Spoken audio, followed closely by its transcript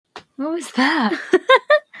What was that?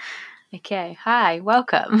 Okay, hi,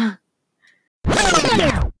 welcome.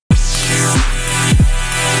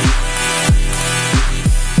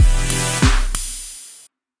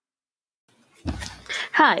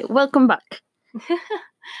 Hi, welcome back.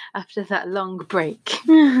 After that long break.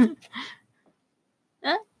 Huh?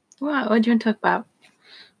 What do you want to talk about?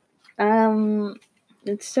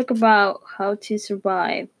 Let's talk about how to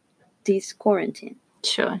survive this quarantine.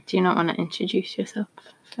 Sure. Do you not want to introduce yourself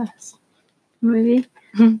first? Maybe.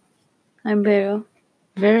 I'm Vero.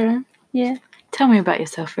 Vera? Yeah. Tell me about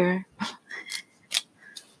yourself, Vera.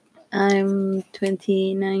 I'm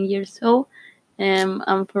 29 years old.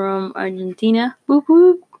 I'm from Argentina. Whoop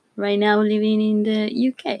whoop. Right now living in the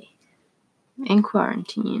UK. In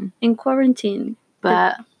quarantine. In quarantine.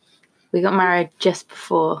 But we got married just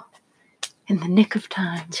before, in the nick of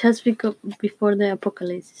time. Just before the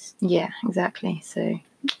apocalypse. Yeah, exactly. So,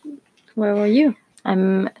 Where were you?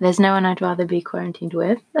 there's no one I'd rather be quarantined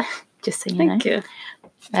with, just so you know. Thank you.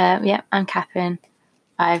 Yeah, I'm Catherine.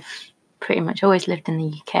 I've pretty much always lived in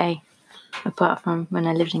the UK, apart from when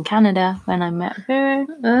I lived in Canada when I met Vera.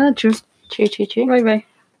 True. True. Right.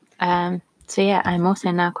 So yeah, I'm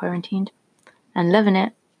also now quarantined and loving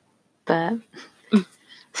it, but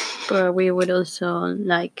we would also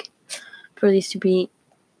like for this to be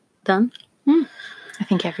done. I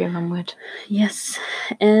think everyone would. Yes,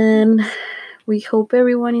 and we hope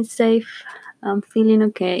everyone is safe. I'm feeling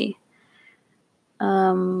okay.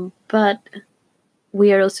 But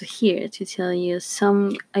we are also here to tell you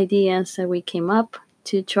some ideas that we came up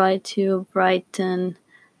to try to brighten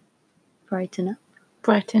up.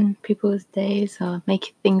 Brighten people's days or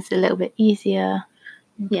make things a little bit easier.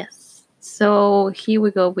 Yes. So here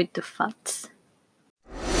we go with the facts.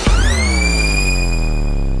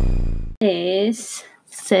 Is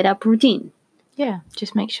set up routine. Yeah,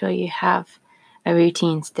 just make sure you have a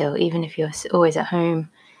routine still, even if you're always at home.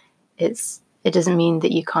 It doesn't mean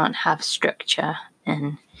that you can't have structure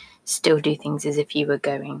and still do things as if you were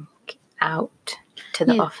going out to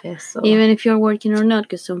the office. Or... Even if you're working or not,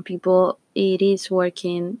 because some people it is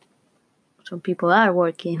working. Some people are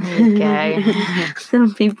working. Okay.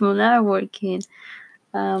 Some people are working.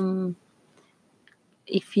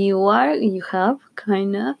 If you are, you have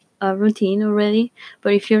kind of a routine already.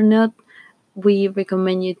 But if you're not, we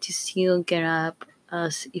recommend you to still get up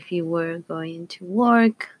as if you were going to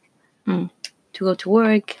work. To go to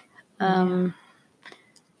work.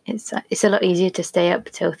 It's a lot easier to stay up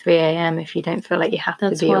till 3 a.m. if you don't feel like you have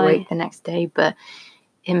to be awake the next day, but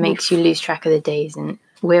it makes you lose track of the days, and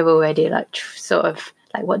we're already like sort of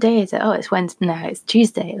like, what day is it? Oh, it's Wednesday. No, it's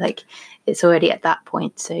Tuesday. Like, it's already at that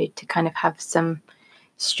point. So to kind of have some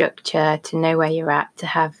structure, to know where you're at, to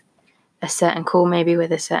have a certain call maybe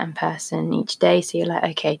with a certain person each day, so you're like,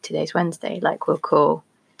 okay, today's Wednesday, like we'll call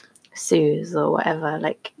Suze or whatever,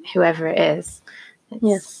 like whoever it is.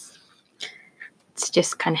 It's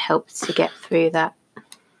just kind of helps to get through that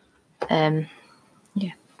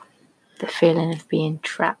the feeling of being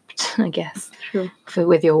trapped, I guess. True.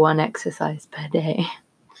 With your one exercise per day.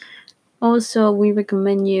 Also, we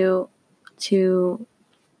recommend you to.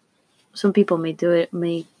 Some people may do it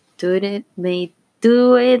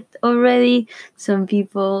already. Some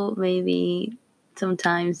people maybe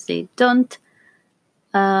sometimes they don't.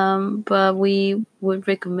 But we would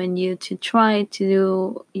recommend you to try to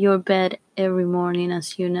do your bed every morning as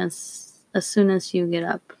soon as you get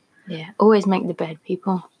up. Yeah, always make the bed,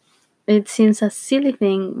 people. It seems a silly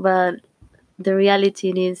thing, but the reality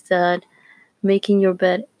is that making your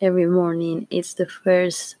bed every morning is the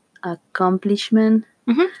first accomplishment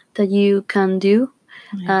that you can do.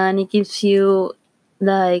 And it gives you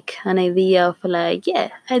like an idea of like, yeah,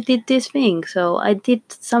 I did this thing, so I did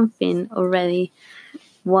something already.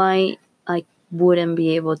 Why I wouldn't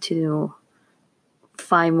be able to do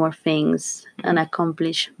 5 more things and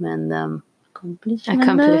accomplish them.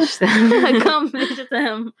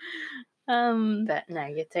 But no,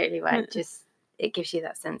 you're totally right. Just it gives you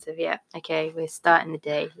that sense of, yeah, okay, we're starting the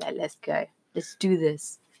day, like, let's go, let's do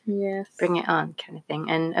this. Yes. Bring it on, kind of thing.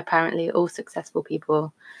 And apparently all successful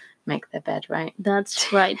people make their bed, right?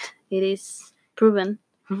 That's right. It is proven.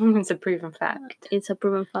 It's a proven fact. It's a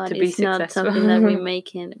proven fact. To be it's not successful. something that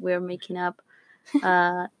we're making up.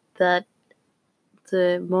 That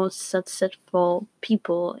the most successful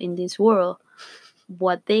people in this world,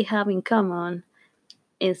 what they have in common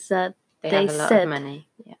is that they have a lot of money.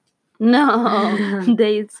 Yeah. No,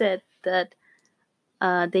 they said that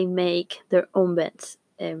they make their own beds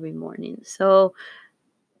every morning. So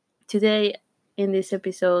today in this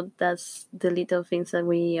episode, that's the little things that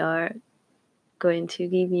we are going to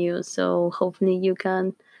give you. So hopefully you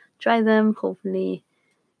can try them. Hopefully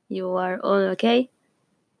you are all okay,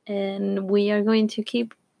 and we are going to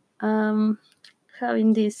keep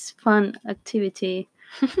having this fun activity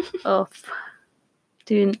of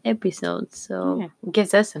doing episodes. So it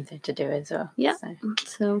gives us something to do as well. Yeah.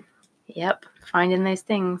 So yep, finding those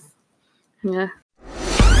things. Yeah.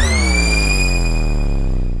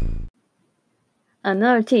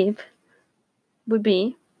 Another tip would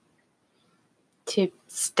be to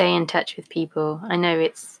stay in touch with people. I know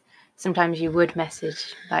it's sometimes you would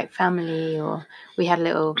message like family, or we had a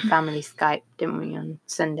little family Skype, didn't we, on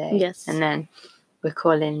Sunday? Yes. And then we're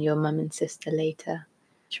calling your mum and sister later.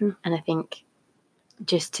 True. And I think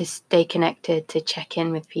just to stay connected, to check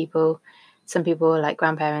in with people. Some people, like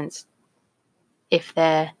grandparents, if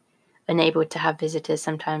they're unable to have visitors,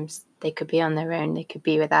 sometimes they could be on their own. They could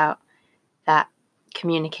be without that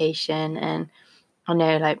communication. And I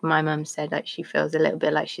know, like my mum said, like she feels a little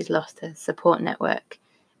bit like she's lost her support network,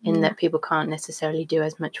 in that people can't necessarily do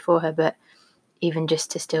as much for her. But even just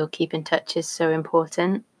to still keep in touch is so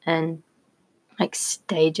important, and like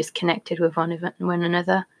stay just connected with one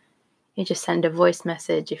another. You just send a voice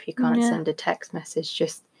message if you can't send a text message.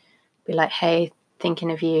 Just be like, hey,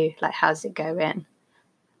 thinking of you, like how's it going?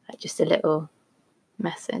 Like just a little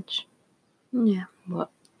message. Yeah. What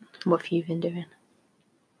have you been doing?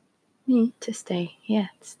 Me? To stay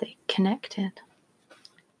connected.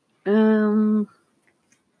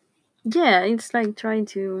 Yeah, it's like trying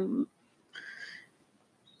to,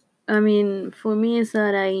 I mean, for me it's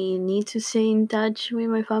that I need to stay in touch with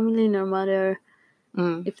my family no matter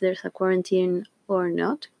if there's a quarantine or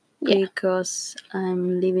not, because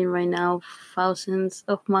I'm living right now thousands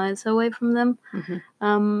of miles away from them.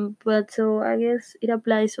 But so I guess it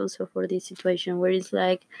applies also for this situation where it's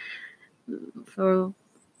like for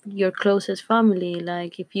your closest family,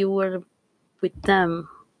 like if you were with them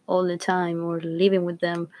all the time or living with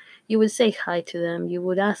them, you would say hi to them, you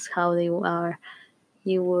would ask how they are,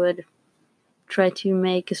 you would try to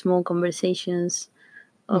make small conversations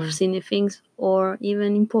of silly things or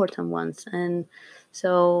even important ones. And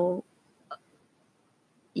so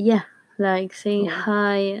like saying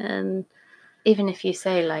hi, and even if you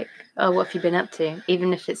say like, oh, what have you been up to,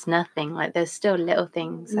 even if it's nothing, like there's still little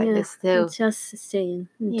things, like there's still just staying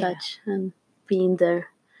in touch and being there.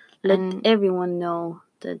 Let everyone know,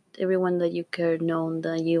 that everyone that you care know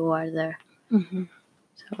that you are there.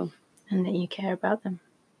 So, and that you care about them.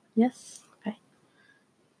 Yes. Okay.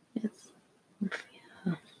 Yes.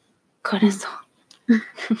 Corazón.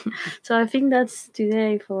 So I think that's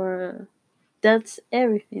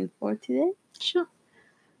everything for today. Sure.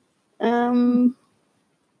 Anything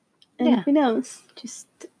else? Just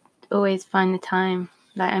always find the time.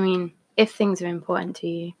 Like, I mean, if things are important to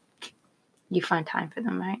you, you find time for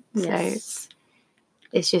them, right? Yes. So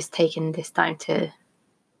it's just taking this time to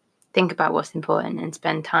think about what's important and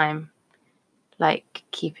spend time like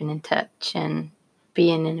keeping in touch and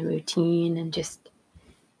being in a routine and just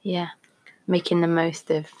making the most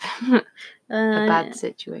of a bad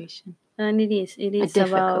situation. And it is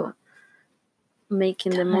about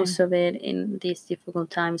making the most of it in these difficult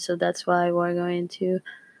times. So that's why we're going to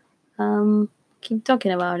keep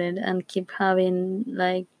talking about it and keep having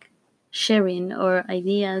like sharing our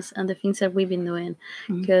ideas and the things that we've been doing,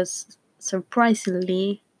 because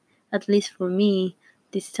surprisingly, at least for me,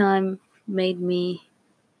 this time made me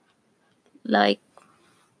like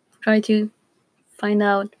try to find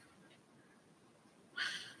out,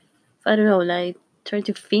 I don't know, like try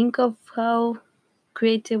to think of how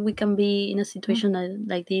creative we can be in a situation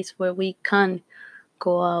like this, where we can't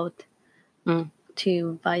go out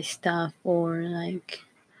to buy stuff or like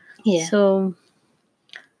so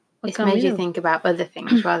it's made you think about other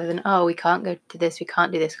things rather than, oh, we can't go to this, we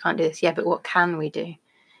can't do this, can't do this. Yeah, but what can we do?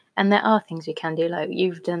 And there are things we can do. Like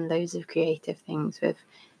you've done loads of creative things with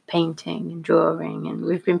painting and drawing, and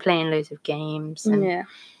we've been playing loads of games. And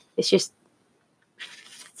it's just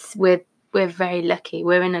we're very lucky.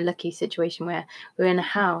 We're in a lucky situation where we're in a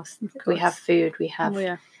house. We have food. We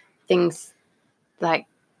have things like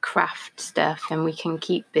craft stuff, and we can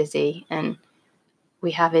keep busy. And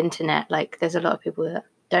we have internet. Like there's a lot of people that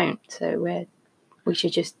don't. So we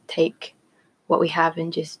should just take what we have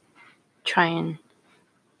and just try and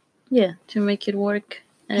to make it work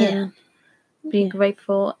and be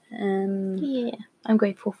grateful. And I'm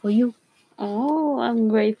grateful for you. Oh, I'm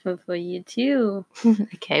grateful for you too.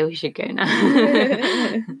 Okay, we should go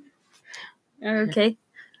now. Okay,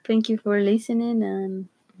 thank you for listening, and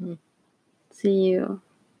see you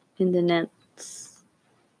in the next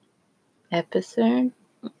episode.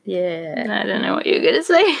 Yeah, I don't know what you're gonna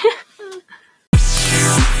say.